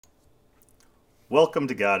Welcome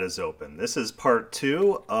to God is Open. This is part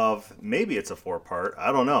two of, maybe it's a four-part,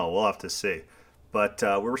 I don't know, we'll have to see. But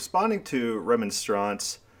we're responding to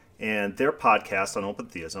Remonstrance and their podcast on open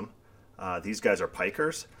theism. These guys are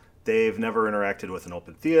pikers. They've never interacted with an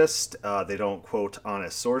open theist. They don't quote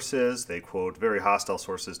honest sources. They quote very hostile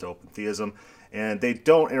sources to open theism. And they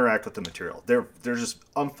don't interact with the material. They're just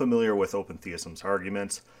unfamiliar with open theism's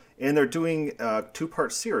arguments. And they're doing a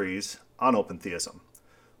two-part series on open theism,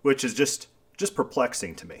 which is just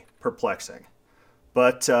perplexing to me. Perplexing.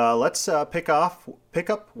 But let's pick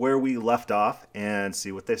up where we left off and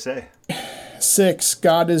see what they say. 6,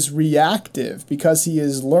 God is reactive. Because he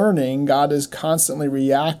is learning, God is constantly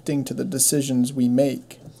reacting to the decisions we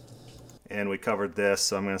make. And we covered this,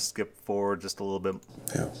 so I'm going to skip forward just a little bit.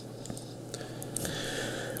 Yeah.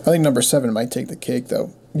 I think number 7 might take the cake,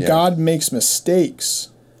 though. Yeah. God makes mistakes.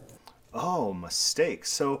 Oh,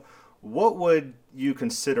 mistakes. So what would you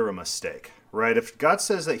consider a mistake, right? If God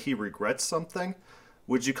says that he regrets something,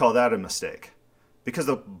 would you call that a mistake? Because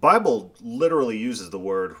the Bible literally uses the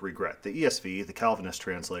word regret. The ESV, the Calvinist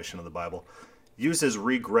translation of the Bible, uses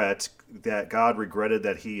regret, that God regretted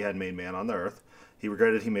that he had made man on the earth. He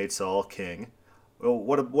regretted he made Saul king. Well,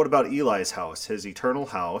 what about Eli's house, his eternal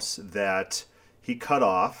house that he cut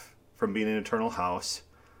off from being an eternal house?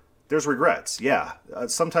 There's regrets, yeah.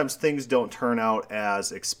 Sometimes things don't turn out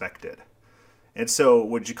as expected. And so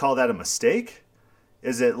would you call that a mistake?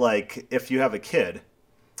 Is it like if you have a kid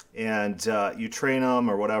and you train him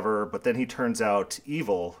or whatever, but then he turns out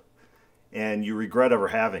evil and you regret ever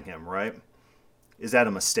having him, right? Is that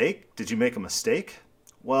a mistake? Did you make a mistake?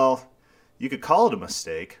 Well, you could call it a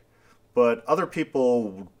mistake, but other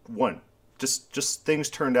people wouldn't. Just things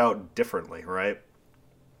turned out differently, right?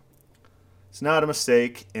 It's not a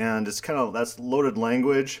mistake, and it's that's loaded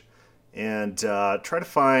language, and try to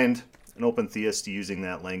find an open theist using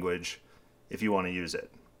that language if you want to use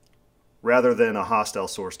it, rather than a hostile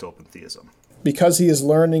source to open theism. Because he is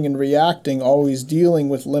learning and reacting, always dealing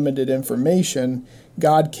with limited information,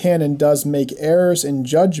 God can and does make errors in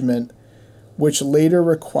judgment, which later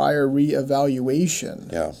require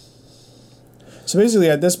reevaluation. Yeah. So basically,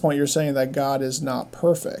 at this point, you're saying that God is not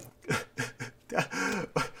perfect.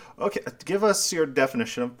 Okay, give us your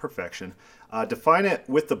definition of perfection. Define it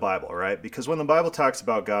with the Bible, right? Because when the Bible talks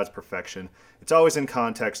about God's perfection, it's always in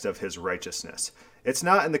context of his righteousness. It's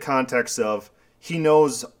not in the context of he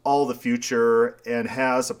knows all the future and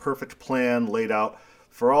has a perfect plan laid out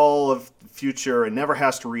for all of the future and never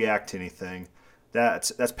has to react to anything.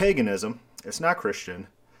 That's paganism. It's not Christian.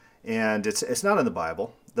 And it's not in the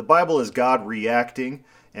Bible. The Bible is God reacting.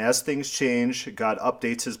 As things change, God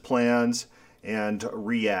updates his plans and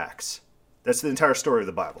reacts. That's the entire story of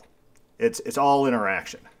the Bible. It's all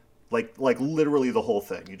interaction. Like literally the whole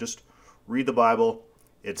thing. You just read the Bible,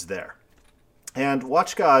 it's there. And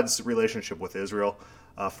watch God's relationship with Israel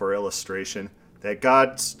for illustration. That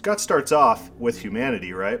God starts off with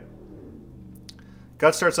humanity, right?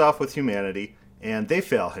 God starts off with humanity, and they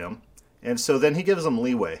fail him. And so then he gives them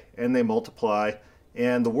leeway, and they multiply,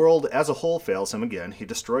 and the world as a whole fails him again. He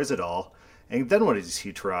destroys it all. And then what does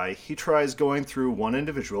he try? He tries going through one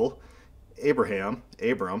individual, Abram,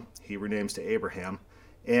 he renames to Abraham,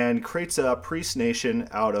 and creates a priest nation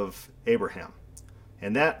out of Abraham.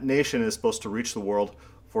 And that nation is supposed to reach the world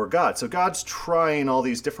for God. So God's trying all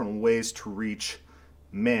these different ways to reach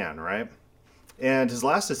man, right? And his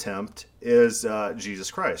last attempt is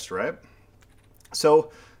Jesus Christ, right?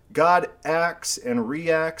 So God acts and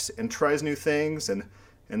reacts and tries new things, and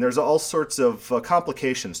there's all sorts of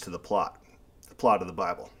complications to the plot of the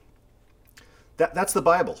Bible. That's the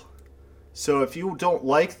Bible. So if you don't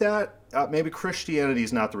like that, maybe Christianity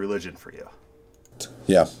is not the religion for you.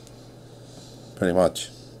 Yeah. Pretty much.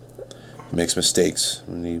 He makes mistakes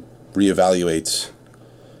and he reevaluates.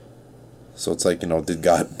 So it's like, did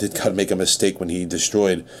God make a mistake when he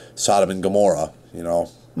destroyed Sodom and Gomorrah,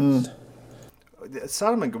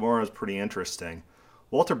 Sodom and Gomorrah is pretty interesting.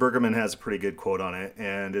 Walter Brueggemann has a pretty good quote on it,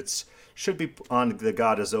 and it should be on the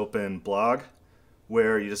God is Open blog,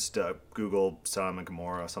 where you just Google Sodom and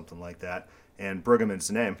Gomorrah, something like that, and Brueggemann's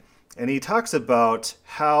name. And he talks about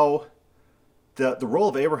how the role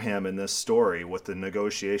of Abraham in this story with the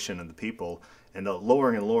negotiation of the people and the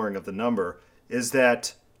lowering and lowering of the number is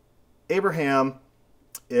that Abraham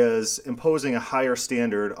is imposing a higher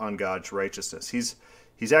standard on God's righteousness.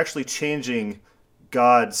 He's actually changing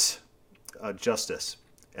God's justice,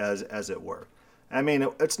 as it were. I mean,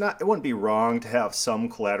 it wouldn't be wrong to have some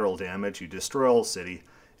collateral damage. You destroy a whole city,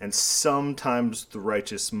 and sometimes the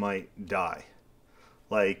righteous might die.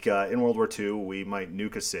 Like in World War II, we might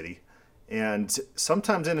nuke a city, and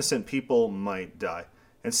sometimes innocent people might die.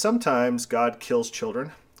 And sometimes God kills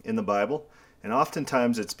children in the Bible, and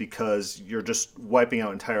oftentimes it's because you're just wiping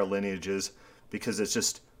out entire lineages because it's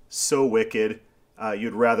just so wicked,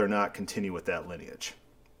 you'd rather not continue with that lineage.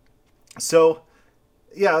 So,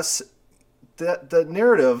 yes, the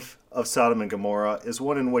narrative of Sodom and Gomorrah is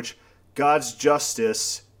one in which God's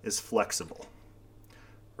justice is flexible,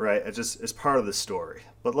 right? It just is part of the story.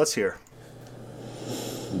 But let's hear.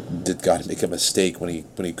 Did God make a mistake when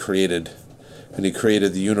he created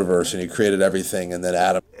the universe and he created everything, and then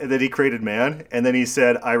Adam? And then he created man, and then he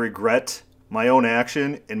said, "I regret my own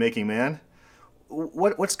action in making man."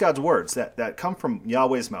 What's God's words that come from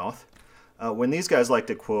Yahweh's mouth? When these guys like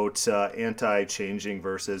to quote anti-changing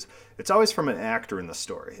verses, it's always from an actor in the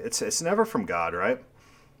story. It's never from God, right?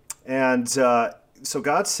 And so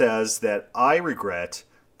God says that I regret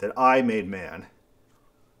that I made man.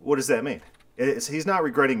 What does that mean? He's not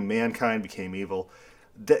regretting mankind became evil.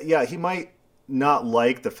 Yeah, he might not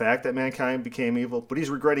like the fact that mankind became evil, but he's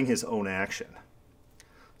regretting his own action.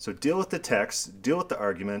 So deal with the text, deal with the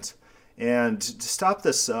arguments, and stop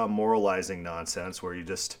this moralizing nonsense where you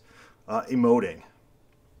just emoting.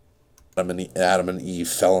 Adam and Eve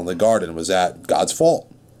fell in the garden. Was that God's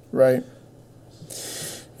fault? Right.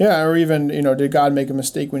 Yeah, or even, did God make a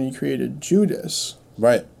mistake when he created Judas?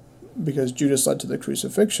 Right. Because Judas led to the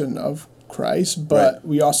crucifixion of Christ, but right.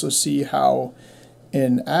 We also see how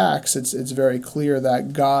in Acts it's very clear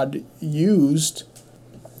that God used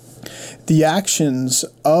the actions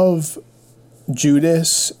of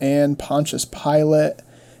Judas and Pontius Pilate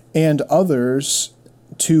and others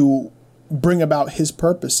to bring about his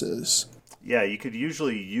purposes. Yeah, you could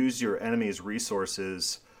usually use your enemy's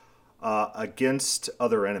resources against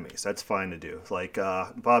other enemies. That's fine to do. Like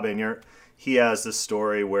Bob Enyart, he has this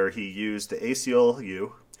story where he used the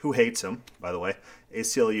ACLU, who hates him, by the way.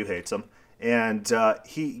 ACLU hates him. And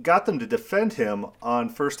he got them to defend him on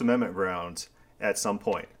First Amendment grounds at some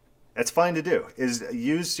point. That's fine to do, is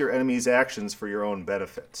use your enemy's actions for your own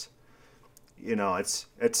benefits.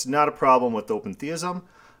 It's not a problem with open theism.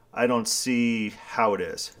 I don't see how it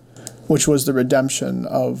is. Which was the redemption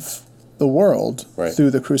of the world right.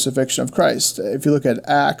 through the crucifixion of Christ. If you look at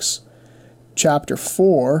Acts chapter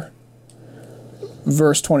 4,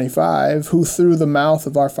 verse 25, who through the mouth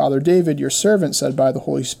of our father David, your servant, said by the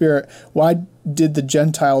Holy Spirit, why did the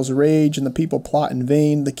Gentiles rage and the people plot in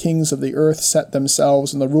vain? The kings of the earth set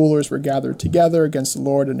themselves, and the rulers were gathered together against the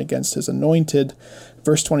Lord and against his anointed.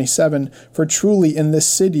 Verse 27, for truly in this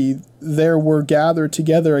city there were gathered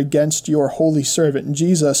together against your holy servant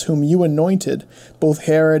Jesus, whom you anointed, both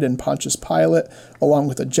Herod and Pontius Pilate, along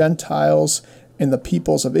with the Gentiles and the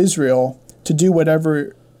peoples of Israel, to do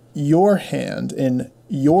whatever your hand and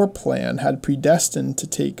your plan had predestined to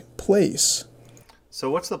take place. So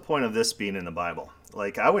what's the point of this being in the Bible?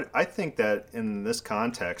 I think that in this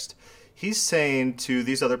context, he's saying to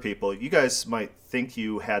these other people, you guys might think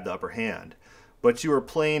you had the upper hand, but you were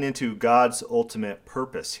playing into God's ultimate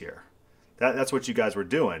purpose here. That's what you guys were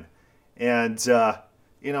doing. And,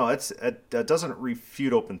 that doesn't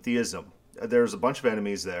refute open theism. There's a bunch of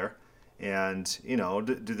enemies there. And,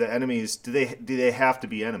 do the enemies, do they have to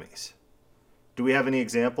be enemies? Do we have any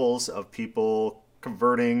examples of people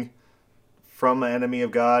converting from an enemy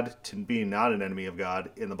of God to being not an enemy of God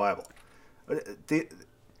in the Bible?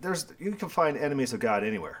 You can find enemies of God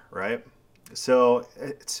anywhere, right? So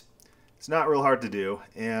it's not real hard to do.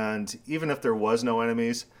 And even if there was no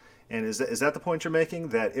enemies, and is that the point you're making?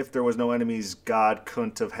 That if there was no enemies, God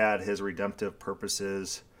couldn't have had his redemptive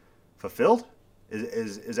purposes fulfilled?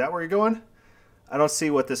 Is that where you're going? I don't see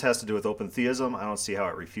what this has to do with open theism. I don't see how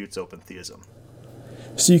it refutes open theism.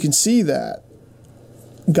 So you can see that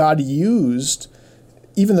God used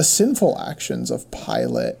even the sinful actions of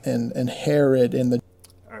Pilate and Herod and the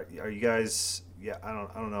Are you guys? Yeah, I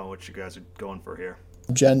don't know what you guys are going for here.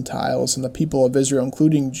 Gentiles and the people of Israel,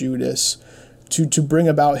 including Judas, to bring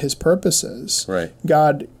about his purposes. Right.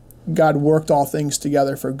 God worked all things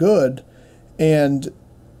together for good, and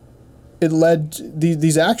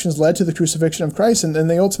these actions led to the crucifixion of Christ, and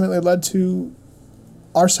they ultimately led to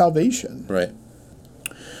our salvation. Right.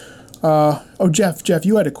 Jeff,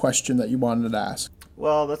 you had a question that you wanted to ask.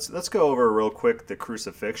 Well, let's go over real quick the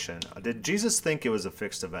crucifixion. Did Jesus think it was a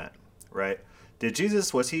fixed event, right?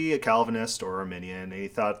 Was he a Calvinist or Arminian, and he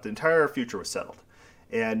thought the entire future was settled,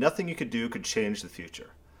 and nothing you could do could change the future?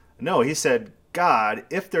 No, he said, God,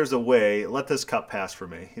 if there's a way, let this cup pass for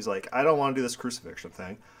me. He's like, I don't want to do this crucifixion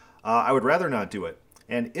thing. I would rather not do it.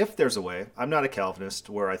 And if there's a way, I'm not a Calvinist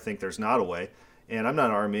where I think there's not a way, and I'm not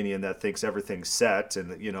an Arminian that thinks everything's set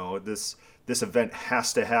and this event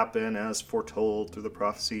has to happen as foretold through the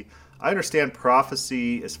prophecy. I understand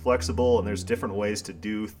prophecy is flexible and there's different ways to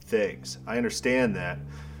do things. I understand that.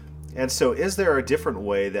 And so is there a different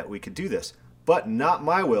way that we could do this? But not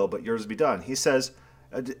my will, but yours be done. He says,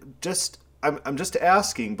 I'm just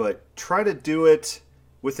asking, but try to do it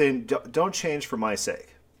within, don't change for my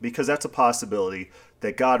sake, because that's a possibility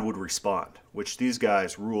that God would respond, which these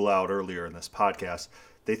guys rule out earlier in this podcast.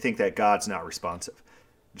 They think that God's not responsive.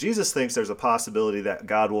 Jesus thinks there's a possibility that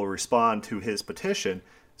God will respond to his petition,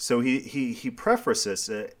 so he prefaces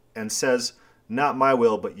it and says, not my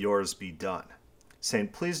will, but yours be done. Saying,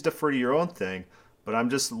 please defer to your own thing, but I'm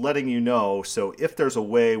just letting you know, so if there's a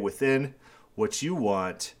way within what you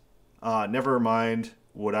want, never mind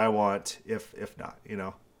what I want if not,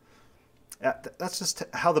 That's just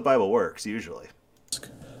how the Bible works, usually.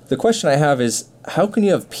 The question I have is, how can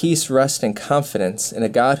you have peace, rest, and confidence in a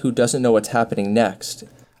God who doesn't know what's happening next?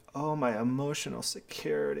 Oh, my emotional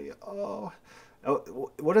security. Oh,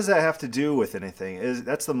 what does that have to do with anything?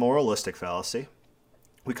 That's the moralistic fallacy.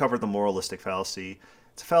 We covered the moralistic fallacy.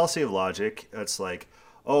 It's a fallacy of logic. It's like,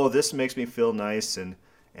 oh, this makes me feel nice and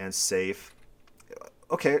safe.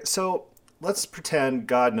 Okay, so let's pretend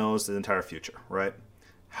God knows the entire future, right?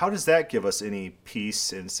 How does that give us any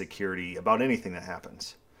peace and security about anything that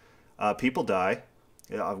happens? People die.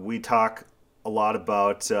 We talk a lot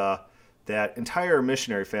about that entire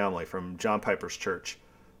missionary family from John Piper's church.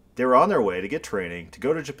 They were on their way to get training, to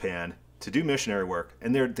go to Japan, to do missionary work,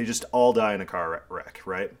 and they just all die in a car wreck,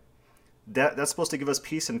 right? That's supposed to give us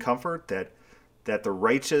peace and comfort that the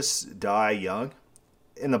righteous die young.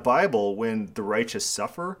 In the Bible, when the righteous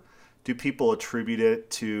suffer, do people attribute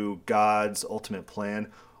it to God's ultimate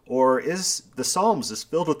plan? Or is the Psalms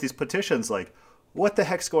just filled with these petitions like, what the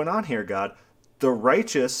heck's going on here, God? The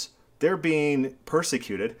righteous, they're being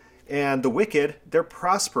persecuted, and the wicked, they're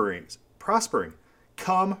prospering.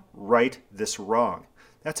 Come right this wrong.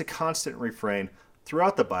 That's a constant refrain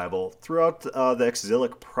throughout the Bible, throughout the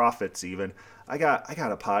exilic prophets even. I got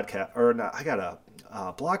a podcast, or not, I got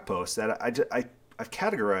a blog post that I've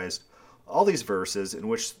categorized all these verses in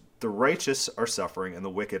which the righteous are suffering and the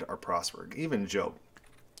wicked are prospering. Even Job.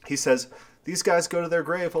 He says, these guys go to their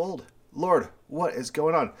grave old. Lord, what is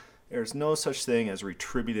going on? There's no such thing as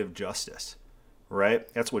retributive justice,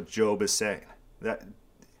 right? That's what Job is saying. And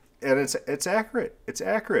it's accurate. It's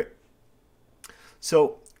accurate.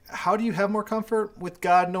 So how do you have more comfort with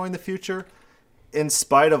God knowing the future in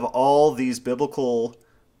spite of all these biblical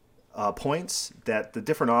points that the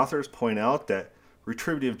different authors point out that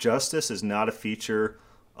retributive justice is not a feature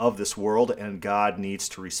of this world and God needs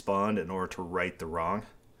to respond in order to right the wrong?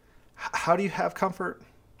 How do you have comfort?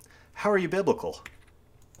 How are you biblical?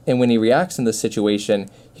 And when he reacts in this situation,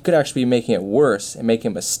 he could actually be making it worse and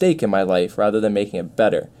making a mistake in my life rather than making it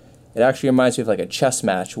better. It actually reminds me of like a chess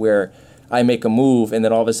match where I make a move and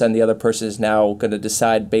then all of a sudden the other person is now going to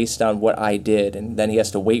decide based on what I did, and then he has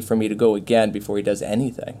to wait for me to go again before he does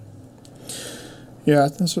anything. Yeah,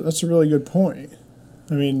 that's a really good point.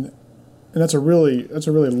 I mean, and that's a really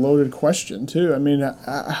loaded question too. I mean,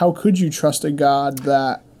 how could you trust a God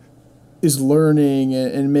that is learning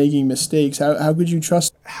and making mistakes? How could you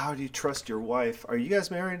trust? How do you trust your wife? Are you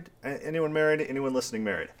guys married? Anyone married? Anyone listening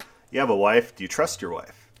married? You have a wife. Do you trust your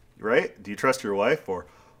wife? Right? Do you trust your wife? Or,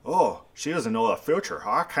 oh, she doesn't know the future.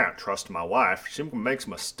 I can't trust my wife. She makes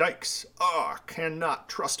mistakes. Oh, I cannot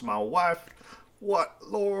trust my wife. What,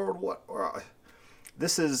 Lord? What?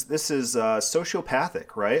 This is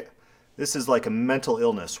sociopathic, right? This is like a mental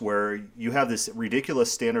illness where you have this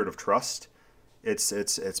ridiculous standard of trust.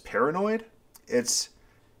 It's paranoid. It's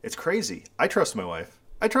crazy. I trust my wife.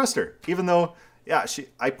 I trust her, even though, yeah,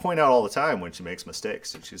 I point out all the time when she makes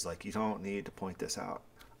mistakes, and she's like, you don't need to point this out.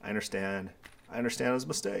 I understand it was a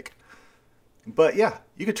mistake. But yeah,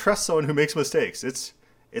 you could trust someone who makes mistakes.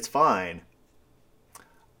 It's fine.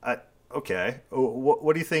 Okay.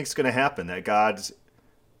 What do you think is going to happen? That God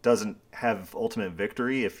doesn't have ultimate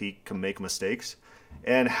victory if he can make mistakes?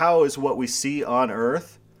 And how is what we see on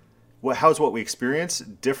earth, how's what we experience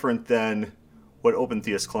different than what open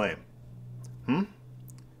theists claim?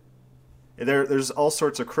 There's all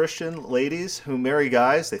sorts of Christian ladies who marry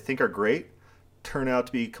guys they think are great, turn out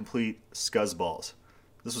to be complete scuzzballs.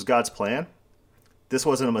 This was God's plan. This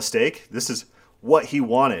wasn't a mistake. This is what he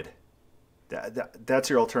wanted. That's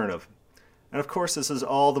your alternative. And of course, this is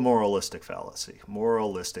all the moralistic fallacy.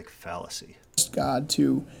 God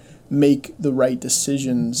to make the right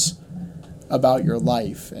decisions about your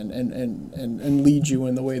life and lead you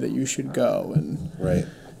in the way that you should go. And Right.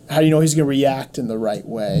 how do you know he's going to react in the right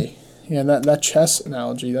way? And that chess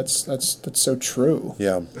analogy, that's so true.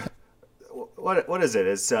 Yeah. What is it?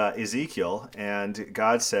 It's Ezekiel, and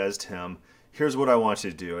God says to him, here's what I want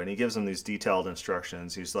you to do. And he gives them these detailed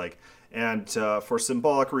instructions. He's like, and for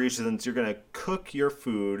symbolic reasons, you're going to cook your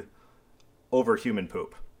food over human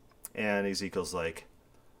poop. And Ezekiel's like,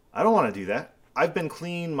 I don't want to do that. I've been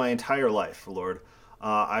clean my entire life, Lord.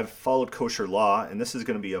 I've followed kosher law, and this is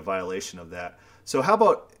going to be a violation of that. So how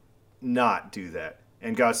about not do that?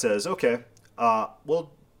 And God says, okay,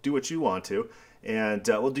 we'll do what you want to, and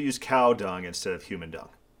we'll use cow dung instead of human dung.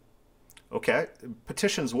 Okay,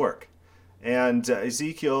 petitions work. And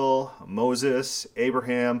Ezekiel, Moses,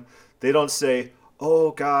 Abraham, they don't say,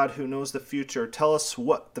 oh God, who knows the future, tell us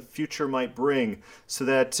what the future might bring so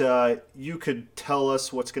that you could tell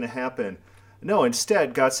us what's going to happen. No,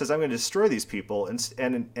 instead, God says, I'm going to destroy these people.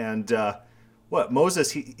 And what?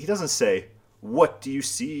 Moses, he doesn't say, what do you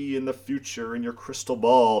see in the future in your crystal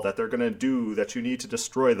ball that they're going to do that you need to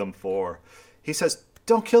destroy them for? He says,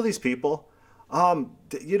 don't kill these people.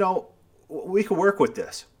 We can work with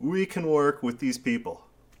this. We can work with these people.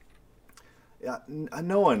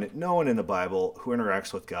 No one in the Bible who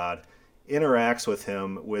interacts with God interacts with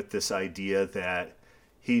him with this idea that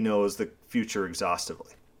he knows the future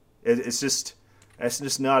exhaustively. It's just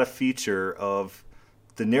not a feature of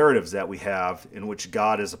the narratives that we have in which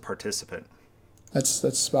God is a participant. That's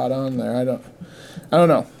spot on there. I don't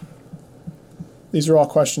know. These are all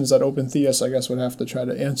questions that open theists, I guess, would have to try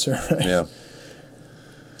to answer. Right? Yeah.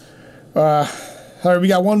 All right, we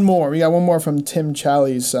got one more. We got one more from Tim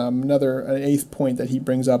Challies, an 8th point that he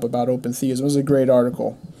brings up about open theism. It was a great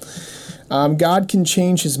article. God can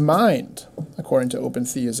change his mind, according to open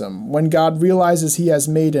theism. When God realizes he has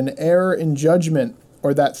made an error in judgment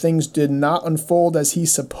or that things did not unfold as he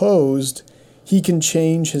supposed, he can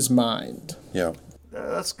change his mind. Yeah.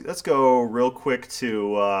 Let's go real quick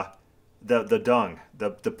to the dung,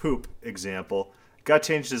 the poop example. God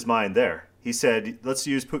changed his mind there. He said, let's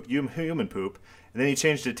use human poop. And then he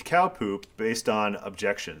changed it to cow poop based on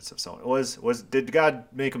objections of someone. Did God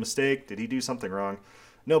make a mistake? Did he do something wrong?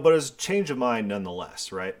 No, but it was a change of mind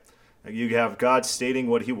nonetheless, right? You have God stating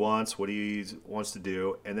what he wants to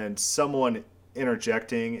do, and then someone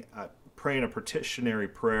interjecting, praying a petitionary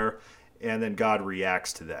prayer, and then God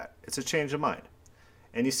reacts to that. It's a change of mind.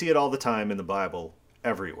 And you see it all the time in the Bible,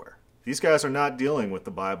 everywhere. These guys are not dealing with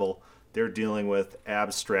the Bible. They're dealing with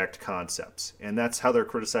abstract concepts. And that's how they're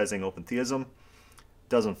criticizing open theism.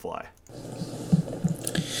 Doesn't fly.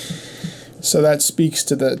 So that speaks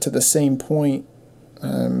to the same point,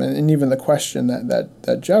 and even the question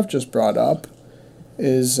that Jeff just brought up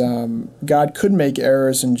is God could make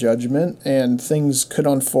errors in judgment and things could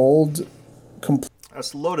unfold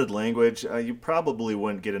That's loaded language. You probably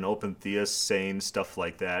wouldn't get an open theist saying stuff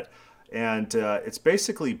like that. And it's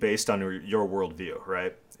basically based on your worldview,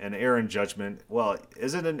 right? An error in judgment. Well,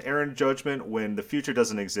 is it an error in judgment when the future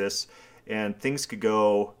doesn't exist and things could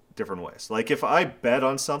go different ways? Like if I bet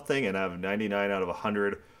on something and I have 99 out of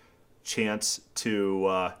 100 chance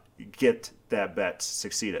to get that bet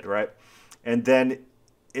succeeded, right? And then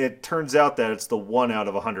it turns out that it's the 1 out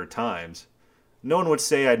of 100 times. No one would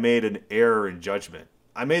say I made an error in judgment.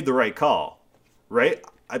 I made the right call, right?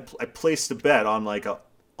 I placed a bet on like a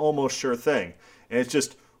almost sure thing, and it's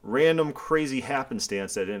just random crazy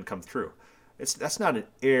happenstance that didn't come through. That's not an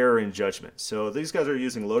error in judgment. So these guys are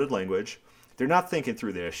using loaded language. They're not thinking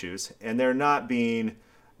through the issues, and they're not being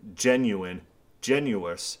genuine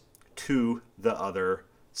to the other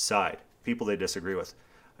side, people they disagree with.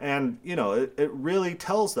 And, it really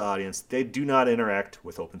tells the audience they do not interact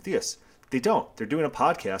with open theists. They don't. They're doing a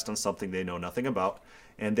podcast on something they know nothing about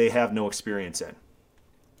and they have no experience in.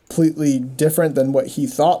 Completely different than what he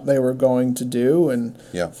thought they were going to do, and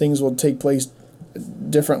things will take place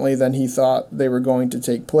differently than he thought they were going to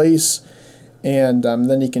take place, and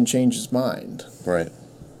then he can change his mind. Right.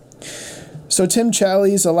 So Tim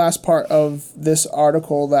Challies, the last part of this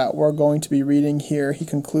article that we're going to be reading here, he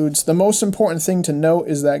concludes, the most important thing to note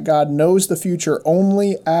is that God knows the future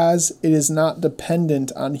only as it is not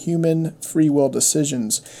dependent on human free will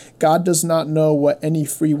decisions. God does not know what any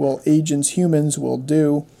free will agents humans will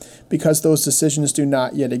do because those decisions do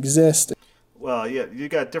not yet exist. Well, yeah, you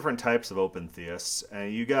got different types of open theists,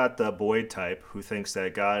 and you got the Boyd type who thinks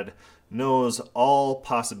that God knows all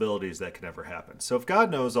possibilities that can ever happen. So if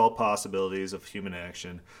God knows all possibilities of human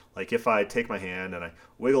action, like if I take my hand and I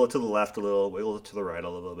wiggle it to the left a little, wiggle it to the right a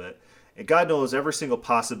little bit, and God knows every single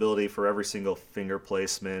possibility for every single finger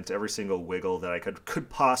placement, every single wiggle that I could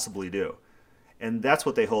possibly do. And that's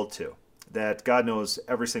what they hold to, that God knows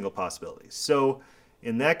every single possibility. So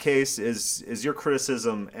in that case, is your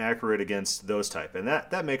criticism accurate against those type? And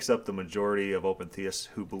that makes up the majority of open theists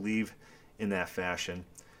who believe in that fashion.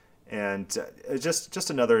 And just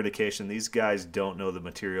another indication these guys don't know the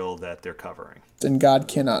material that they're covering. And God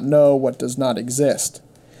cannot know what does not exist.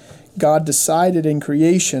 God decided in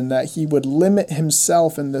creation that he would limit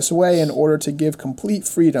himself in this way in order to give complete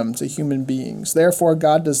freedom to human beings. Therefore,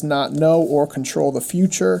 God does not know or control the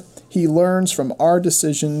future. He learns from our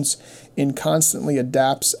decisions and constantly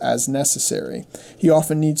adapts as necessary. He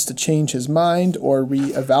often needs to change his mind or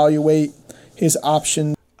reevaluate his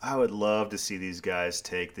options. I would love to see these guys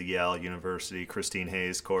take the Yale University Christine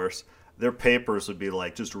Hayes course. Their papers would be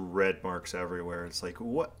like just red marks everywhere. It's like,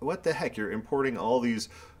 what the heck? You're importing all these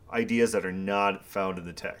ideas that are not found in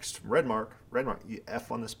the text. Red mark, you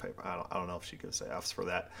F on this paper. I don't know if she gives Fs for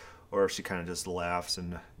that, or if she kind of just laughs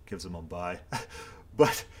and gives them a bye.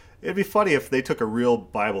 But it'd be funny if they took a real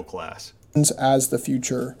Bible class. As the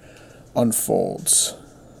future unfolds.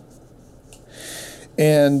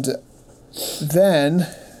 And then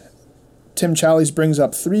Tim Challies brings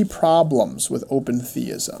up 3 problems with open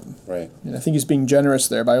theism. Right. And I think he's being generous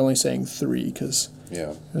there by only saying 3, because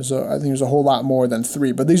Yeah. I think there's a whole lot more than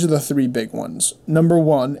 3, but these are the 3 big ones. Number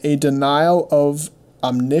 1, a denial of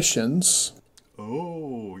omniscience.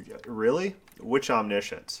 Oh, really? Which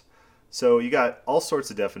omniscience? So you got all sorts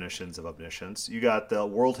of definitions of omniscience. You got the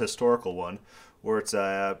world historical one, where it's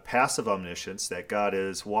a passive omniscience, that God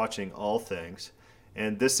is watching all things.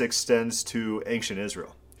 And this extends to ancient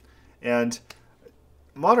Israel. And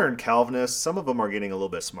modern Calvinists, some of them are getting a little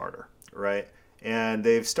bit smarter, right? And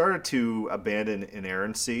they've started to abandon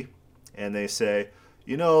inerrancy. And they say,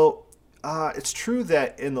 it's true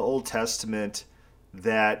that in the Old Testament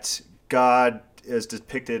that God is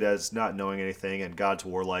depicted as not knowing anything and God's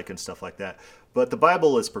warlike and stuff like that. But the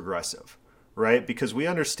Bible is progressive, right? Because we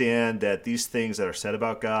understand that these things that are said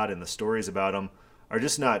about God and the stories about him are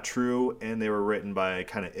just not true, and they were written by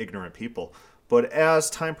kind of ignorant people. But as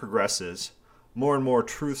time progresses, more and more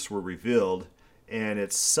truths were revealed, and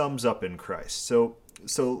it sums up in Christ. So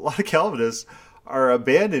a lot of Calvinists are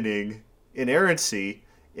abandoning inerrancy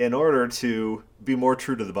in order to be more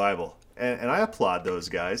true to the Bible. And I applaud those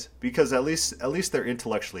guys, because at least they're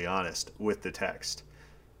intellectually honest with the text.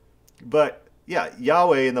 But yeah,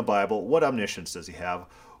 Yahweh in the Bible, what omniscience does he have?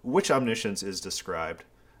 Which omniscience is described?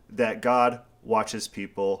 That God watches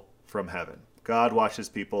people from heaven. God watches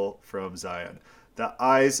people from Zion. The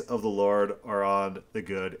eyes of the Lord are on the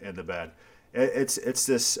good and the bad. It's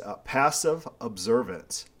this passive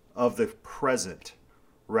observance of the present,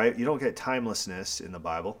 right? You don't get timelessness in the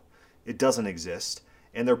Bible. It doesn't exist.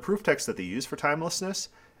 And their proof texts that they use for timelessness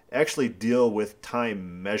actually deal with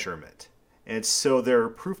time measurement. And so their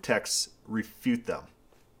proof texts refute them.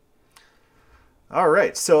 All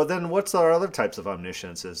right, so then what's our other types of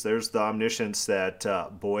omnisciences? There's the omniscience that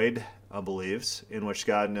Boyd believes, in which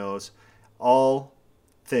God knows all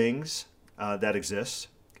things that exist,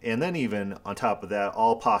 and then even on top of that,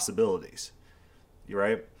 all possibilities. You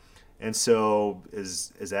right? And so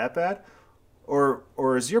is that bad?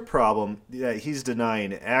 Or is your problem that he's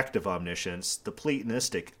denying active omniscience, the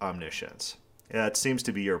Platonistic omniscience? That seems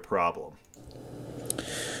to be your problem.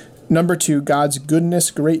 Number 2, God's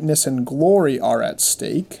goodness, greatness, and glory are at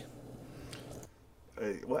stake.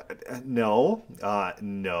 What? No.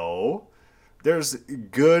 There's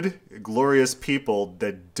good, glorious people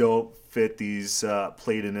that don't fit these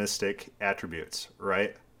Platonistic attributes,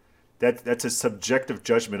 right? That's a subjective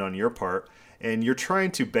judgment on your part, and you're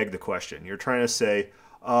trying to beg the question. You're trying to say,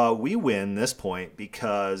 we win this point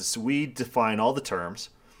because we define all the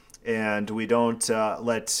terms, and we don't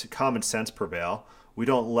let common sense prevail. We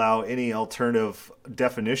don't allow any alternative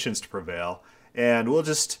definitions to prevail, and we'll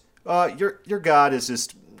just your God is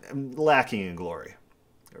just lacking in glory,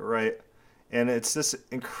 right? And it's this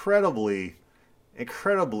incredibly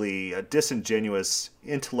disingenuous,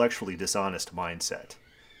 intellectually dishonest mindset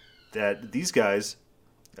that these guys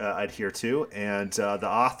adhere to, and the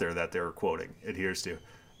author that they're quoting adheres to.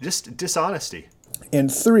 Just dishonesty. And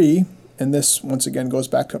 3, and this once again goes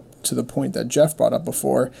back up to the point that Jeff brought up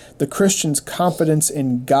before, the Christian's confidence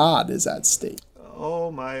in God is at stake.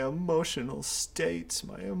 Oh, my emotional states,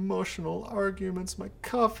 my emotional arguments, my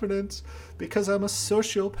confidence, because I'm a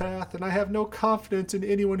sociopath and I have no confidence in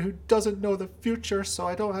anyone who doesn't know the future, so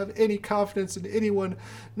I don't have any confidence in anyone,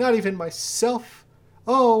 not even myself.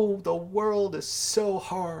 Oh, the world is so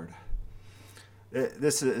hard.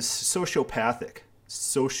 This is sociopathic.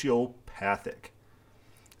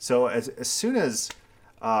 So as soon as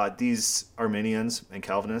these Arminians and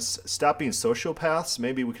Calvinists stop being sociopaths,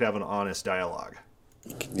 maybe we could have an honest dialogue.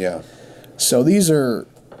 Yeah. So those are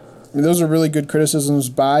really good criticisms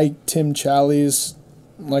by Tim Challies.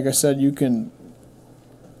 Like I said, you can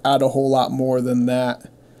add a whole lot more than that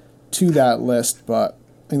to that list, but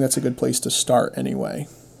think that's a good place to start anyway.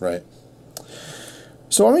 Right.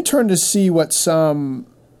 So let me turn to see what some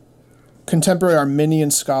contemporary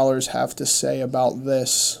Arminian scholars have to say about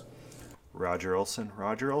this. Roger Olson,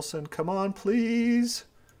 come on, please.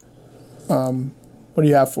 What do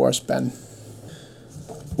you have for us, Ben?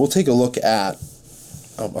 We'll take a look at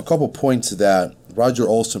a couple points that Roger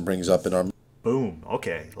Olson brings up in our Boom.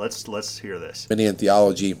 Okay, let's hear this. Arminian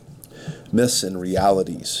Theology, Myths and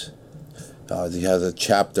Realities. He has a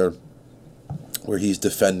chapter where he's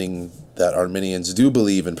defending that Arminians do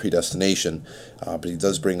believe in predestination, but he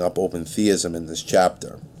does bring up open theism in this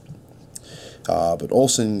chapter. But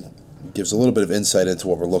Olson gives a little bit of insight into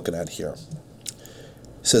what we're looking at here.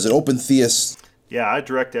 He says that open theists... Yeah, I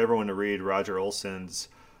direct everyone to read Roger Olson's,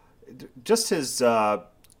 just his, go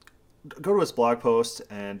to his blog post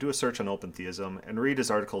and do a search on open theism and read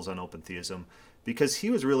his articles on open theism, because he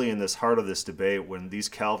was really in this heart of this debate when these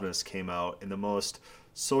Calvinists came out in the most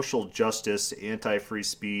social justice, anti-free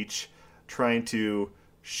speech, trying to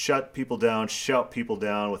shut people down, shout people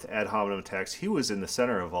down with ad hominem attacks. He was in the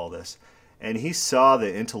center of all this, and he saw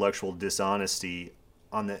the intellectual dishonesty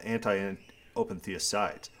on the anti-open theist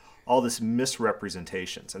side. All this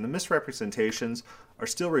misrepresentations, and the misrepresentations are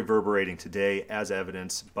still reverberating today, as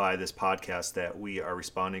evidenced by this podcast that we are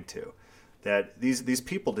responding to. That these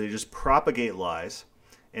people, they just propagate lies,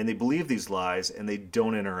 and they believe these lies, and they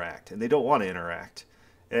don't interact, and they don't want to interact.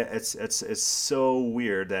 It's so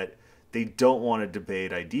weird that they don't want to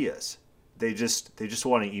debate ideas. They just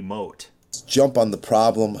want to emote. Jump on the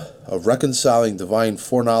problem of reconciling divine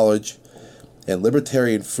foreknowledge and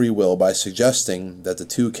libertarian free will by suggesting that the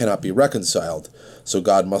two cannot be reconciled, so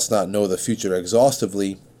God must not know the future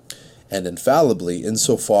exhaustively and infallibly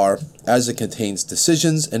insofar as it contains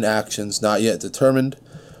decisions and actions not yet determined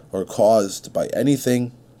or caused by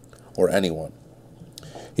anything or anyone.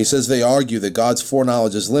 He says they argue that God's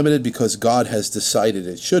foreknowledge is limited because God has decided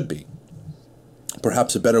it should be.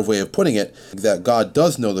 Perhaps a better way of putting it, that God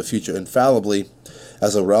does know the future infallibly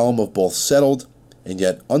as a realm of both settled and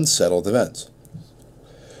yet unsettled events.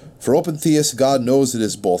 For open theists, God knows it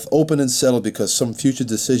is both open and settled because some future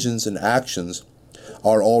decisions and actions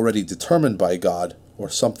are already determined by God or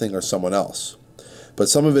something or someone else. But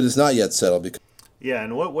some of it is not yet settled because... Yeah,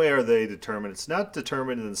 in what way are they determined? It's not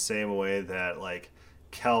determined in the same way that like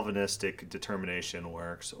Calvinistic determination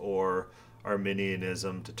works or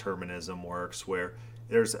Arminianism determinism works, where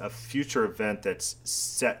there's a future event that's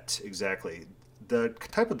set exactly. The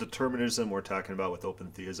type of determinism we're talking about with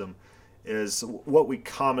open theism is what we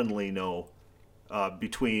commonly know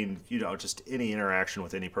between, just any interaction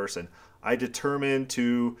with any person. I determine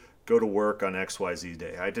to go to work on XYZ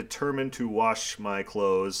day. I determine to wash my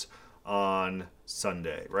clothes on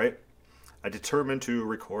Sunday, right? I determine to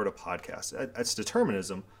record a podcast. That's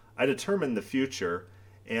determinism. I determine the future,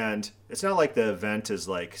 and it's not like the event is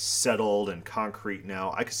like settled and concrete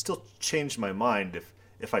now. I could still change my mind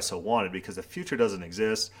if I so wanted, because the future doesn't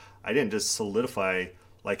exist. I didn't just solidify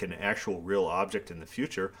like an actual real object in the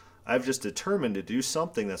future. I've just determined to do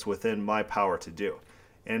something that's within my power to do.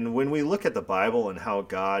 And when we look at the Bible and how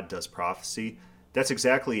God does prophecy, that's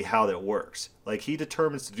exactly how that works. Like, he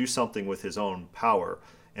determines to do something with his own power,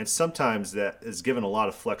 and sometimes that is given a lot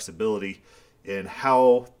of flexibility in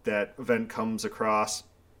how that event comes across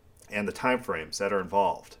and the time frames that are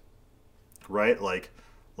involved, right? Like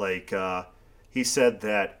he said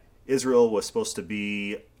that Israel was supposed to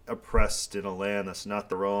be oppressed in a land that's not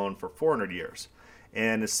their own for 400 years.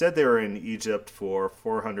 And it said they were in Egypt for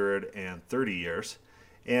 430 years.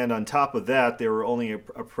 And on top of that, they were only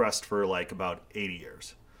oppressed for like about 80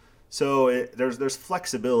 years. So there's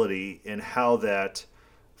flexibility in how that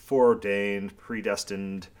foreordained,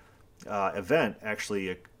 predestined event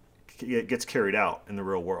actually gets carried out in the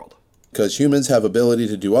real world. Because humans have ability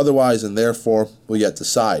to do otherwise and therefore will yet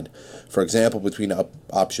decide, for example, between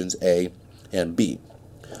options A and B.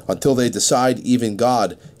 Until they decide, even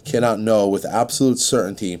God cannot know with absolute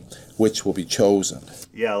certainty which will be chosen.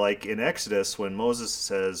 Yeah, like in Exodus, when Moses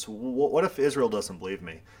says, what if Israel doesn't believe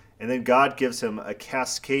me? And then God gives him a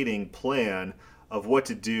cascading plan of what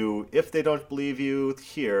to do. If they don't believe you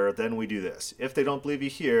here, then we do this. If they don't believe you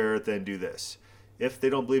here, then do this. If they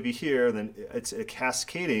don't believe you here, then it's a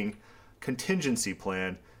cascading contingency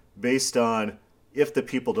plan based on if the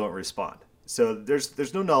people don't respond. So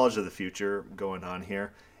there's no knowledge of the future going on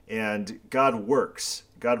here. And God works.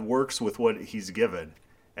 God works with what he's given.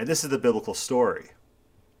 And this is the biblical story.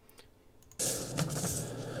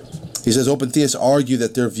 He says open theists argue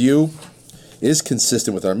that their view is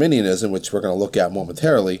consistent with Arminianism, which we're going to look at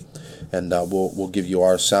momentarily, and we'll give you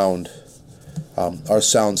our sound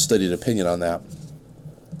studied opinion on that.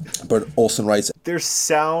 But Olson writes, Their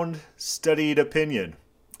sound, studied opinion.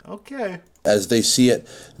 Okay. as they see it,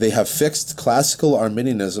 they have fixed classical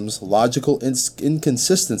Arminianism's logical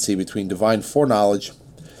inconsistency between divine foreknowledge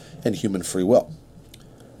and human free will.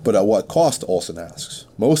 But at what cost, Olson asks?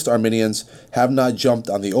 Most Arminians have not jumped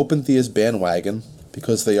on the open theist bandwagon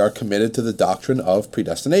because they are committed to the doctrine of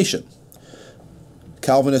predestination.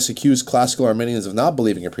 Calvinists accuse classical Arminians of not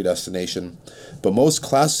believing in predestination, but most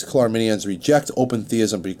classical Arminians reject open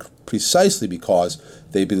theism precisely because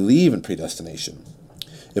they believe in predestination.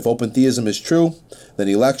 If open theism is true, then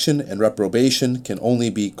election and reprobation can only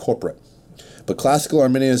be corporate. But classical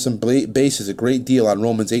Arminianism bases a great deal on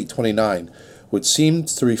Romans 8:29, which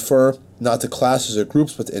seems to refer not to classes or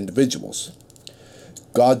groups but to individuals.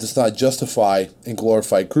 God does not justify and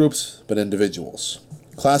glorify groups but individuals.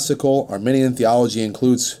 Classical Arminian theology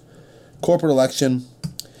includes corporate election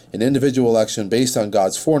and individual election based on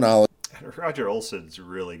God's foreknowledge. Roger Olson's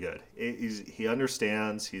really good. He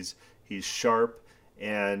understands, he's sharp,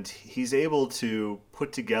 and he's able to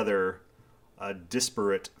put together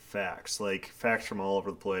disparate facts, like facts from all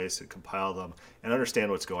over the place, and compile them and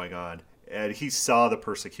understand what's going on. And he saw the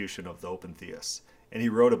persecution of the open theists, and he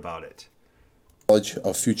wrote about it.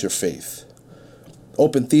 Of future faith.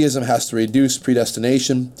 Open theism has to reduce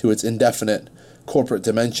predestination to its indefinite corporate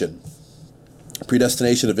dimension.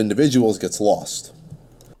 Predestination of individuals gets lost.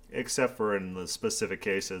 Except for in the specific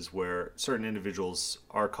cases where certain individuals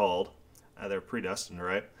are called, they're predestined,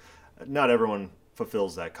 right? Not everyone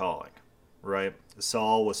fulfills that calling, right?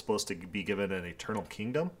 Saul was supposed to be given an eternal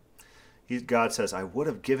kingdom. God says, I would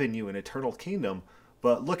have given you an eternal kingdom,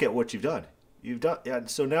 but look at what you've done.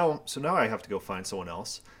 So now I have to go find someone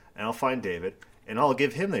else, and I'll find David, and I'll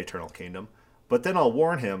give him the eternal kingdom. But then I'll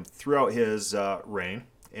warn him throughout his reign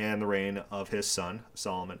and the reign of his son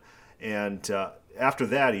Solomon, and after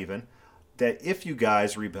that even, that if you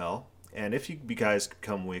guys rebel and if you guys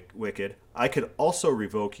become wicked, I could also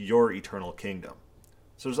revoke your eternal kingdom.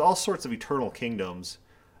 So there's all sorts of eternal kingdoms,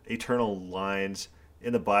 eternal lines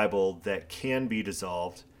in the Bible that can be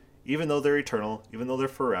dissolved, even though they're eternal, even though they're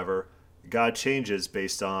forever. God changes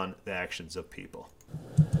based on the actions of people.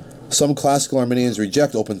 Some classical Arminians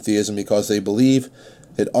reject open theism because they believe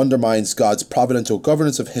it undermines God's providential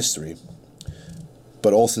governance of history.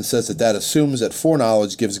 But Olson says that assumes that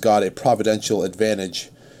foreknowledge gives God a providential advantage,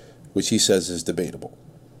 which he says is debatable.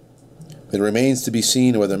 It remains to be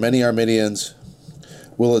seen whether many Arminians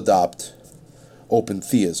will adopt open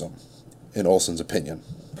theism, in Olson's opinion.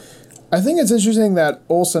 I think it's interesting that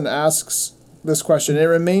Olson asks this question. It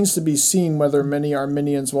remains to be seen whether many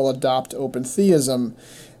Arminians will adopt open theism.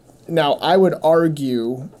 Now, I would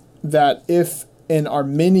argue that if an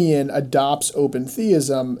Arminian adopts open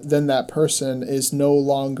theism, then that person is no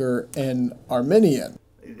longer an Arminian.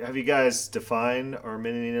 Have you guys defined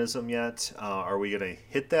Arminianism yet? Are we going to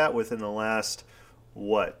hit that within the last,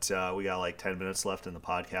 we got like 10 minutes left in the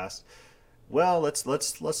podcast? Well, let's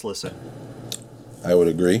listen. I would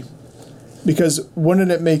agree. Because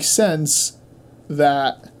wouldn't it make sense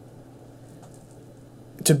that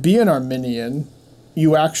to be an Arminian,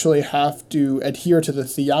 you actually have to adhere to the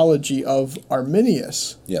theology of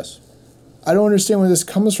Arminius? Yes. I don't understand where this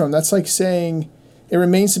comes from. That's like saying it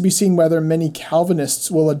remains to be seen whether many Calvinists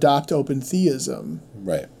will adopt open theism.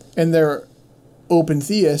 Right. And they're open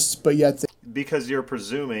theists, but yet because you're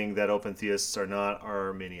presuming that open theists are not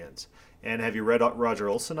Arminians. And have you read Roger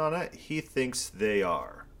Olson on it? He thinks they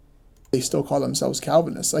are. They still call themselves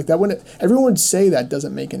Calvinists. Like that wouldn't everyone would say that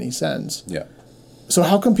doesn't make any sense. Yeah. So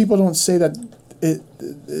how come people don't say that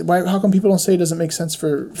how come people don't say it doesn't make sense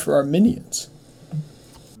for Arminians?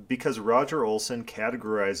 Because Roger Olson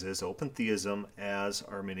categorizes open theism as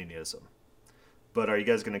Arminianism. But are you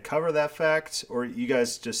guys going to cover that fact, or you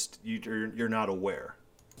guys just you're not aware?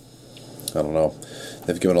 I don't know.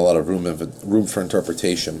 They've given a lot of room for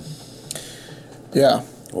interpretation. Yeah.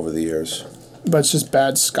 Over the years. But it's just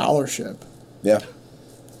bad scholarship. Yeah.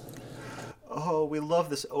 Oh, we love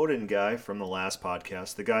this Odin guy from the last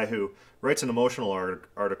podcast, the guy who writes an emotional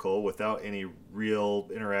article without any real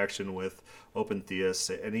interaction with open theists,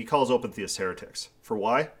 and he calls open theists heretics. For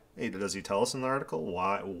why? Hey, does he tell us in the article?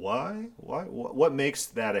 Why? What makes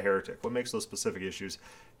that a heretic? What makes those specific issues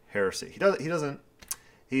heresy? He doesn't.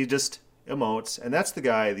 He just emotes, and that's the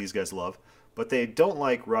guy these guys love. But they don't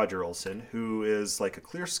like Roger Olson, who is like a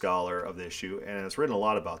clear scholar of the issue and has written a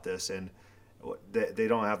lot about this, and they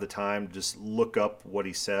don't have the time to just look up what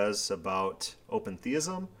he says about open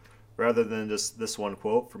theism rather than just this one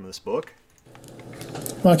quote from this book.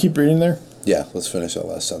 Want to keep reading there? Yeah, let's finish that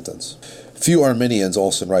last sentence. Few Arminians,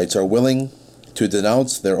 Olson writes, are willing to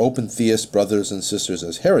denounce their open theist brothers and sisters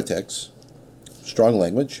as heretics, strong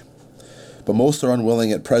language, but most are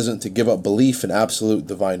unwilling at present to give up belief in absolute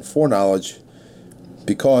divine foreknowledge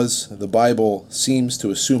because the Bible seems to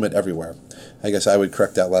assume it everywhere. I guess I would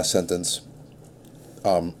correct that last sentence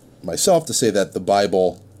myself to say that the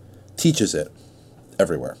Bible teaches it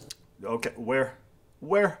everywhere. Okay,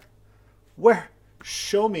 where?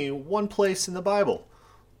 Show me one place in the Bible.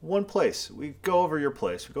 One place. We go over your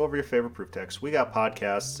place. We go over your favorite proof text. We got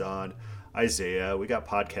podcasts on Isaiah. We got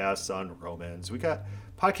podcasts on Romans. We got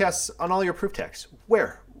podcasts on all your proof texts.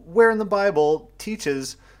 Where? Where in the Bible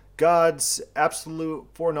teaches God's absolute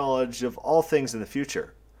foreknowledge of all things in the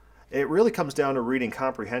future? It really comes down to reading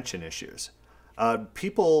comprehension issues.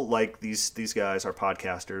 People like these guys are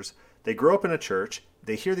podcasters. They grow up in a church.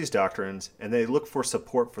 They hear these doctrines, and they look for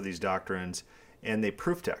support for these doctrines, and they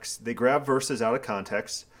proof text. They grab verses out of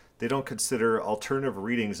context. They don't consider alternative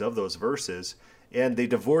readings of those verses, and they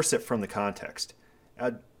divorce it from the context.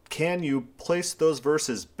 Can you place those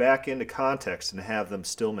verses back into context and have them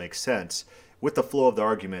still make sense with the flow of the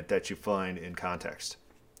argument that you find in context?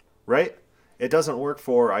 Right? It doesn't work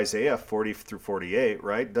for Isaiah 40 through 48,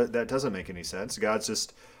 right? That doesn't make any sense. God's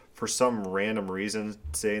just, for some random reason,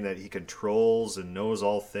 saying that he controls and knows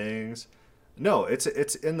all things. No, it's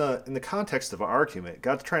in the context of an argument.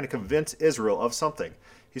 God's trying to convince Israel of something.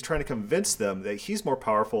 He's trying to convince them that he's more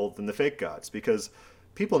powerful than the fake gods, because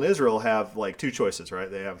people in Israel have like two choices, right?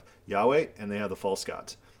 They have Yahweh and they have the false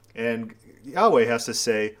gods. And Yahweh has to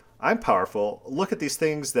say, I'm powerful. Look at these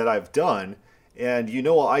things that I've done, and you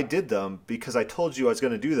know I did them because I told you I was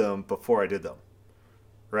going to do them before I did them,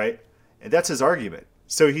 right? And that's his argument.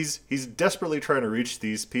 So he's desperately trying to reach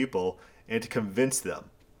these people and to convince them.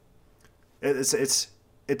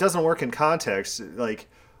 It doesn't work in context. Like,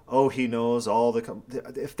 oh, he knows all the.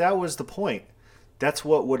 If that was the point, that's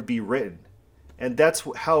what would be written, and that's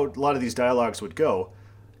how a lot of these dialogues would go.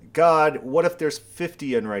 God, what if there's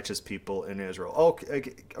 50 unrighteous people in Israel? Oh,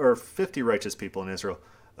 or 50 righteous people in Israel.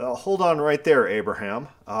 Hold on right there, Abraham.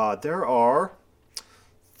 There are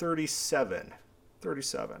 37.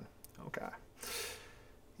 37. Okay.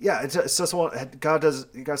 Yeah, it's just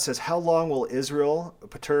God says, how long will Israel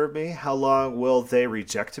perturb me? How long will they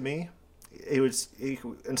reject me?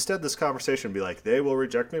 Instead, this conversation would be like, they will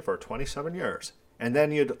reject me for 27 years. And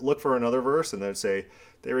then you'd look for another verse and then say,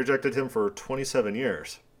 they rejected him for 27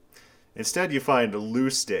 years. Instead, you find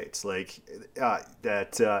loose dates, like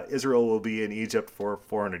that Israel will be in Egypt for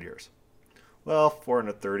 400 years. Well,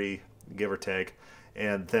 430, give or take.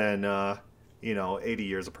 And then, 80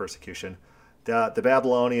 years of persecution. The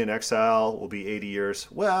Babylonian exile will be 80 years.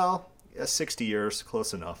 Well, 60 years,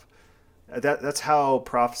 close enough. That's how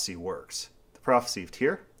prophecy works. The prophecy of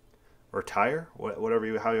Tyre, or Tyre,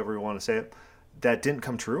 however you want to say it, that didn't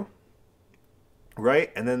come true,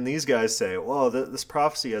 right? And then these guys say, well, this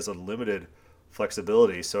prophecy has unlimited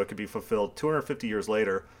flexibility, so it could be fulfilled 250 years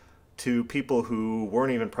later to people who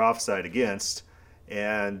weren't even prophesied against,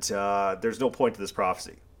 and there's no point to this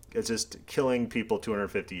prophecy. It's just killing people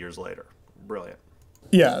 250 years later. Brilliant.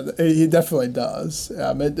 Yeah, it definitely does.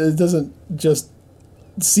 It doesn't just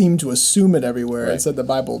seem to assume it everywhere. Right. It's that the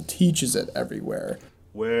Bible teaches it everywhere.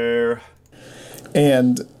 Where?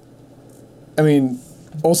 And, I mean,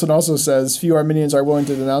 Olson also says, few Arminians are willing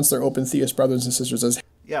to denounce their open theist brothers and sisters as...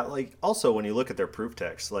 Yeah, like, also when you look at their proof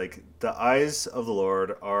text, like, the eyes of the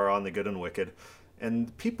Lord are on the good and wicked,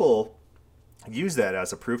 and people use that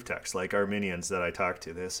as a proof text, like Arminians that I talk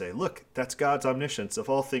to. They say, look, that's God's omniscience of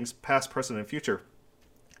all things past, present, and future.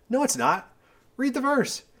 No, it's not. Read the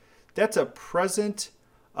verse. That's a present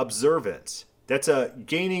observance. That's a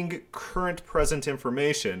gaining current present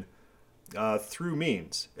information through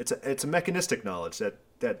means. It's a mechanistic knowledge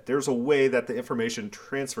that there's a way that the information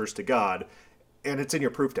transfers to God, and it's in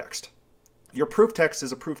your proof text. Your proof text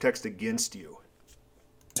is a proof text against you.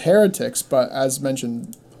 Heretics, but as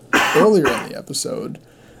mentioned earlier in the episode,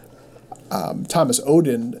 Thomas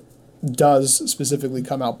Oden does specifically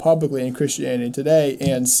come out publicly in Christianity Today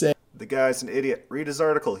and say, the guy's an idiot. Read his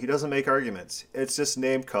article. He doesn't make arguments. It's just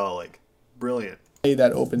name calling. Brilliant.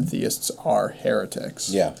 that open theists are heretics.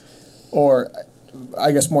 Yeah. Or,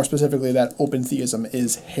 I guess more specifically, that open theism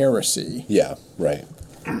is heresy. Yeah, right.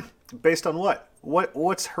 Based on what?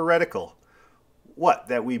 What's heretical? What?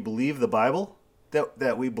 That we believe the Bible?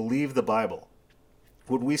 That we believe the Bible.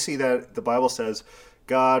 Would we see that the Bible says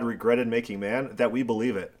God regretted making man? That we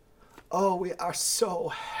believe it. Oh, we are so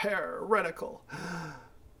heretical.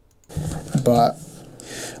 But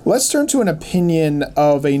let's turn to an opinion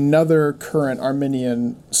of another current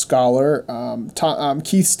Arminian scholar,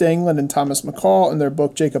 Keith Stanglin and Thomas McCall, in their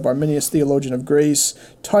book Jacob Arminius, Theologian of Grace,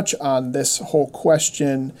 touch on this whole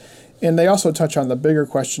question And they also touch on the bigger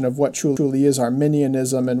question of what truly is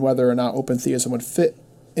Arminianism and whether or not open theism would fit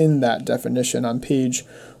in that definition. On page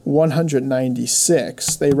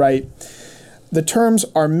 196, they write, "The terms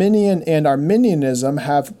Arminian and Arminianism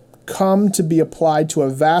have come to be applied to a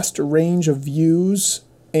vast range of views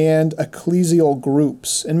and ecclesial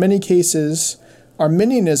groups. In many cases,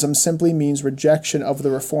 Arminianism simply means rejection of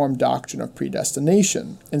the Reformed doctrine of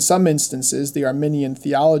predestination. In some instances, the Arminian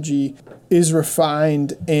theology is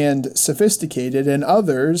refined and sophisticated. In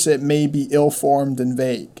others, it may be ill-formed and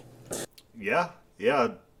vague." Yeah.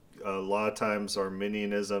 A lot of times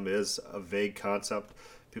Arminianism is a vague concept.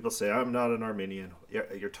 People say, I'm not an Arminian.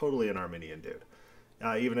 You're totally an Arminian, dude.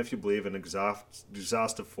 Even if you believe in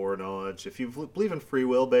exhaustive foreknowledge, if you believe in free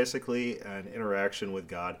will, basically, and interaction with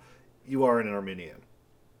God, you are an Arminian.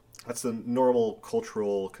 That's the normal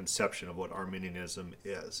cultural conception of what Arminianism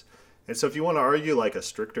is. And so if you want to argue like a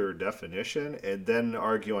stricter definition and then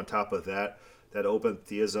argue on top of that open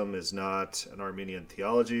theism is not an Arminian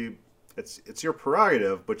theology, it's your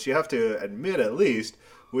prerogative, but you have to admit, at least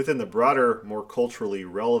within the broader, more culturally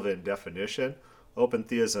relevant definition, open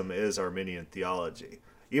theism is Arminian theology.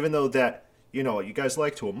 Even though that, you guys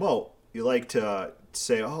like to emote, you like to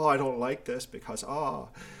say, oh, I don't like this because,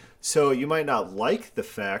 So you might not like the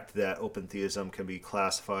fact that open theism can be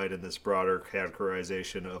classified in this broader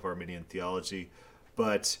categorization of Arminian theology,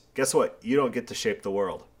 but guess what? You don't get to shape the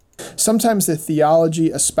world. Sometimes the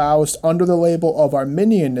theology espoused under the label of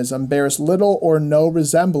Arminianism bears little or no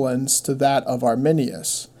resemblance to that of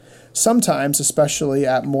Arminius. Sometimes, especially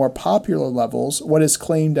at more popular levels, what is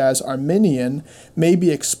claimed as Arminian may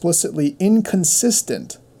be explicitly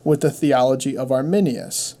inconsistent with the theology of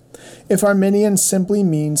Arminius. If Arminian simply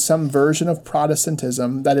means some version of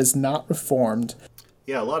Protestantism that is not Reformed.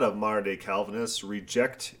 Yeah, a lot of modern-day Calvinists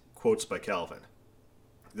reject quotes by Calvin.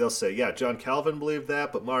 They'll say, yeah, John Calvin believed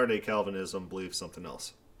that, but modern-day Calvinism believes something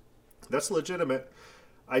else. That's legitimate.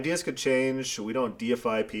 Ideas could change. We don't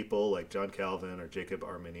deify people like John Calvin or Jacob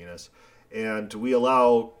Arminius, and we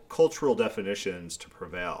allow cultural definitions to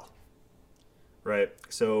prevail. Right?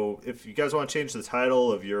 So if you guys want to change the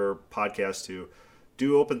title of your podcast to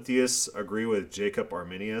 "Do Open Theists Agree with Jacob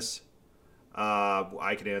Arminius?"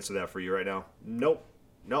 I can answer that for you right now. Nope.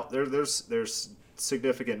 No, there's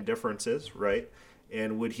significant differences, right?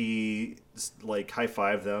 And would he like high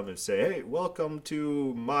five them and say, "Hey, welcome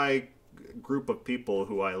to my group of people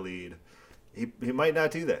who I lead"? He might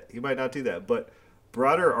not do that. But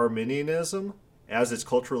broader Arminianism, as it's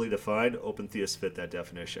culturally defined, open theists fit that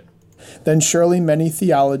definition. Then surely many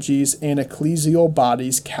theologies and ecclesial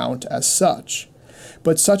bodies count as such.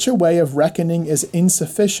 But such a way of reckoning is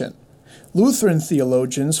insufficient. Lutheran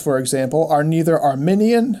theologians, for example, are neither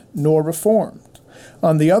Arminian nor Reformed.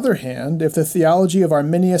 On the other hand, if the theology of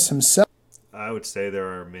Arminius himself, I would say they're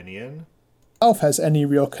Arminian, has any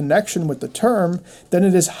real connection with the term, then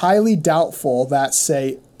it is highly doubtful that,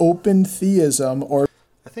 say, open theism or...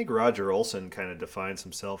 I think Roger Olson kind of defines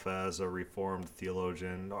himself as a Reformed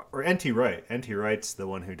theologian, or N.T. Wright. N.T. Wright's the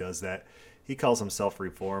one who does that. He calls himself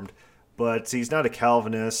Reformed, but he's not a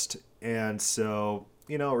Calvinist, and so,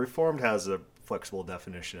 Reformed has a flexible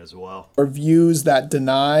definition as well. Or views that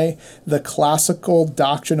deny the classical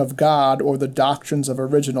doctrine of God or the doctrines of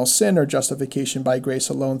original sin or justification by grace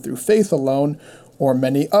alone through faith alone, or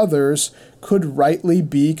many others, could rightly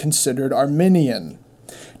be considered Arminian.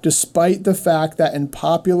 Despite the fact that in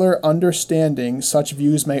popular understanding such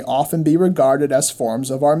views may often be regarded as forms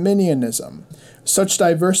of Arminianism. Such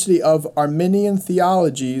diversity of Arminian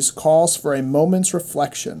theologies calls for a moment's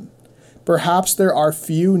reflection. Perhaps there are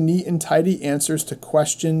few neat and tidy answers to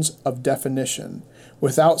questions of definition.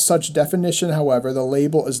 Without such definition, however, the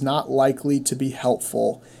label is not likely to be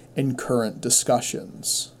helpful in current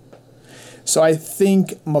discussions. So I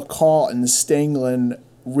think McCall and Stanglin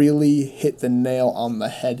really hit the nail on the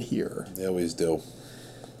head here. They always do.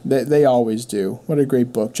 They always do. What a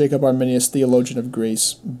great book. Jacob Arminius, Theologian of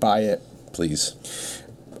Grace. Buy it. Please.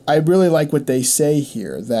 I really like what they say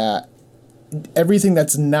here, that everything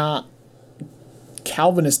that's not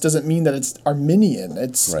Calvinist doesn't mean that it's Arminian.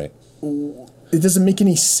 It's right. It doesn't make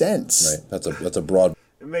any sense. Right. That's a broad.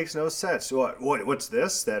 It makes no sense. What's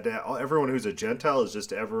this? That everyone who's a Gentile is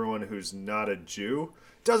just everyone who's not a Jew?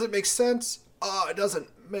 Doesn't make sense. It doesn't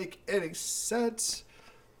make any sense.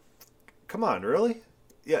 Come on, really?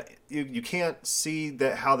 Yeah, you can't see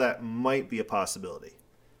that how that might be a possibility.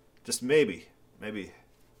 Just maybe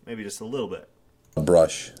just a little bit. A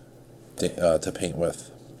brush to paint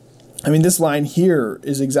with. I mean, this line here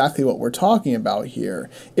is exactly what we're talking about here.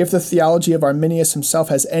 If the theology of Arminius himself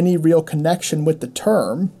has any real connection with the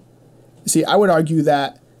term, see, I would argue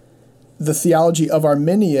that the theology of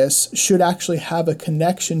Arminius should actually have a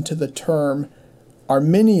connection to the term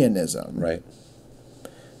Arminianism. Right.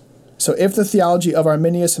 So if the theology of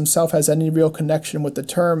Arminius himself has any real connection with the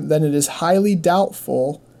term, then it is highly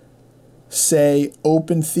doubtful, say,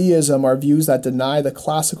 open theism or views that deny the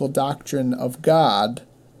classical doctrine of God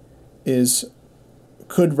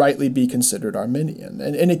could rightly be considered Arminian.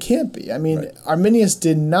 And it can't be. I mean, right. Arminius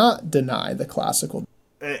did not deny the classical.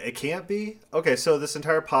 It can't be? Okay, so this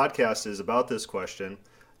entire podcast is about this question.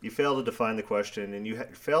 You fail to define the question, and you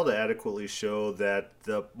fail to adequately show that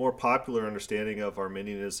the more popular understanding of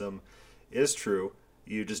Arminianism is true.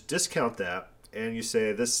 You just discount that, and you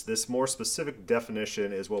say this more specific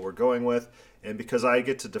definition is what we're going with, and because I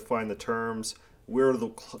get to define the terms, we're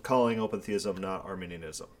calling open theism, not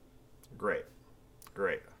Arminianism. Great.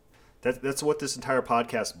 That's what this entire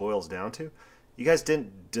podcast boils down to. You guys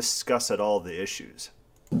didn't discuss at all the issues.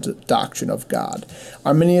 Doctrine of God.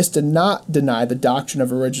 Arminius did not deny the doctrine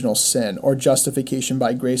of original sin or justification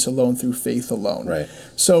by grace alone through faith alone. Right.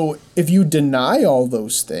 So if you deny all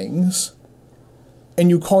those things and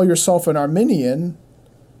you call yourself an Arminian,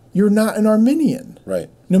 you're not an Arminian. Right.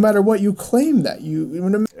 No matter what you claim that you...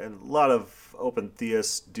 And a lot of open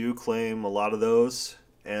theists do claim a lot of those.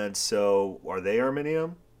 And so are they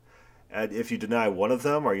Arminian? And if you deny one of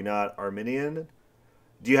them, are you not Arminian?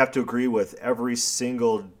 Do you have to agree with every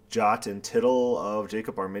single jot and tittle of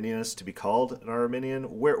Jacob Arminius to be called an Arminian?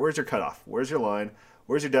 Where's your cutoff? Where's your line?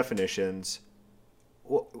 Where's your definitions?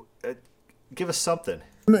 Give us something.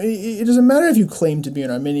 I mean, it doesn't matter if you claim to be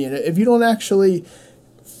an Arminian. If you don't actually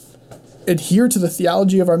adhere to the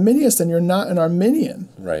theology of Arminius, then you're not an Arminian.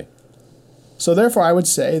 Right. So therefore, I would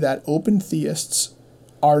say that open theists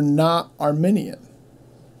are not Arminian.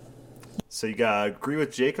 So you gotta agree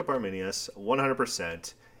with Jacob Arminius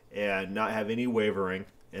 100% and not have any wavering,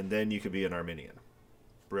 and then you could be an Arminian.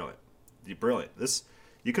 Brilliant.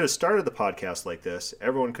 You could have started the podcast like this.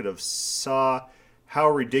 Everyone could have saw how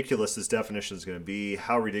ridiculous this definition is going to be,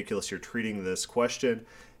 how ridiculous you're treating this question,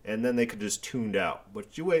 and then they could just tuned out.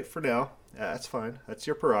 But you wait for now. That's fine. That's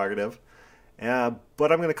your prerogative.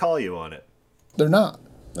 But I'm going to call you on it. They're not.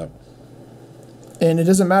 No. And it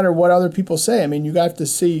doesn't matter what other people say. I mean, you have to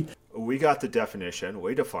see... We got the definition,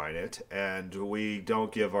 we define it, and we don't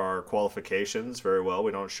give our qualifications very well.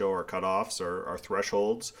 We don't show our cutoffs or our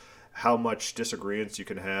thresholds, how much disagreements you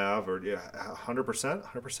can have, or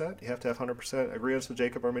 100%? You have to have 100% agreements with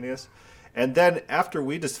Jacob Arminius. And then after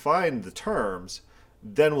we define the terms,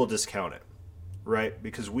 then we'll discount it, right?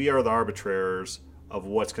 Because we are the arbitrators of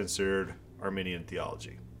what's considered Arminian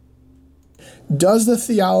theology. Does the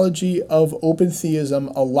theology of open theism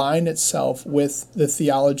align itself with the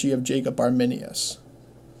theology of Jacob Arminius?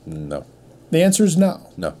 No. The answer is no.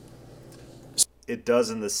 No. It does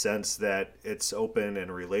in the sense that it's open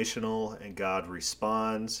and relational, and God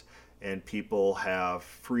responds, and people have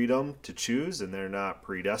freedom to choose, and they're not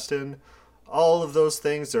predestined. All of those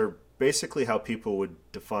things are basically how people would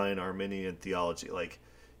define Arminian theology. Like,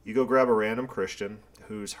 you go grab a random Christian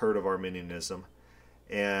who's heard of Arminianism,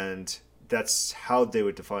 and that's how they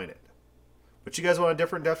would define it. But you guys want a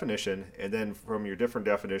different definition, and then from your different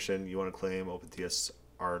definition, you want to claim open theists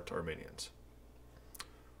aren't Arminians.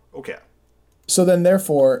 Okay. So then,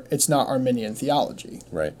 therefore, it's not Arminian theology.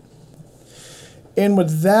 Right. And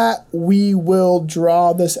with that, we will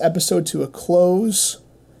draw this episode to a close.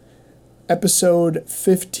 Episode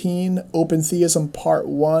 15, Open Theism Part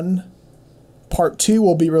 1. Part 2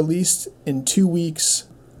 will be released in 2 weeks.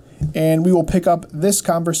 And we will pick up this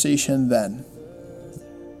conversation then.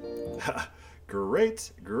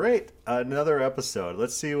 Great. Another episode.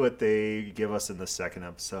 Let's see what they give us in the second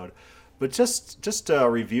episode. But just a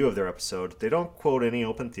review of their episode. They don't quote any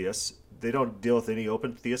open theists. They don't deal with any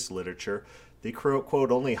open theist literature. They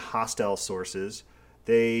quote only hostile sources.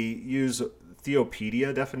 They use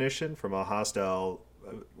Theopedia definition from a hostile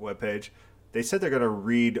webpage. They said they're going to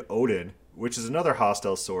read Odin, which is another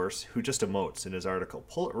hostile source, who just emotes in his article.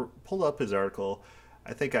 Pull up his article.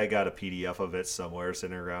 I think I got a PDF of it somewhere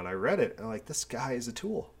sitting around. I read it, and I'm like, this guy is a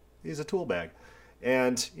tool. He's a tool bag.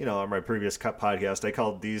 And, on my previous podcast, I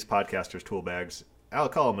called these podcasters tool bags. I'll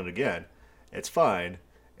call them it again. It's fine.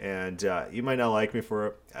 And you might not like me for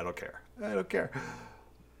it. I don't care.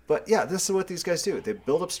 But yeah, this is what these guys do. They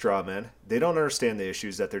build up straw men. They don't understand the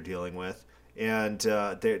issues that they're dealing with. And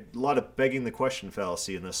a lot of begging the question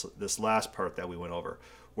fallacy in this last part that we went over,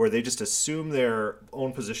 where they just assume their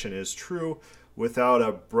own position is true without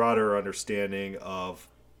a broader understanding of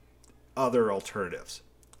other alternatives,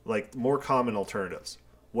 like more common alternatives.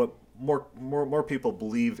 What more people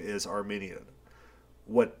believe is Arminian,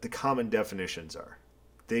 what the common definitions are.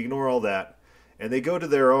 They ignore all that, And they go to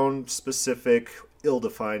their own specific,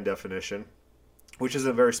 ill-defined definition, which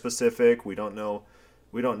isn't very specific. We don't know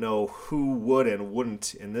who would and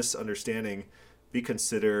wouldn't, in this understanding, be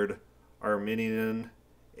considered Arminian,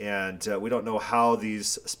 and we don't know how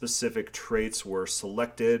these specific traits were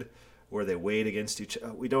selected, or they weighed against each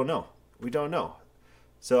other. We don't know.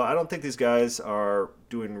 So I don't think these guys are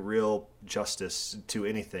doing real justice to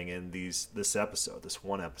anything in this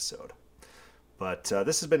one episode. But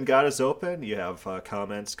this has been God is Open. You have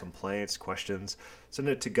comments, complaints, questions, send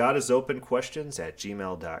it to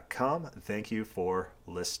godisopenquestions@gmail.com. Thank you for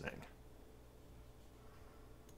listening.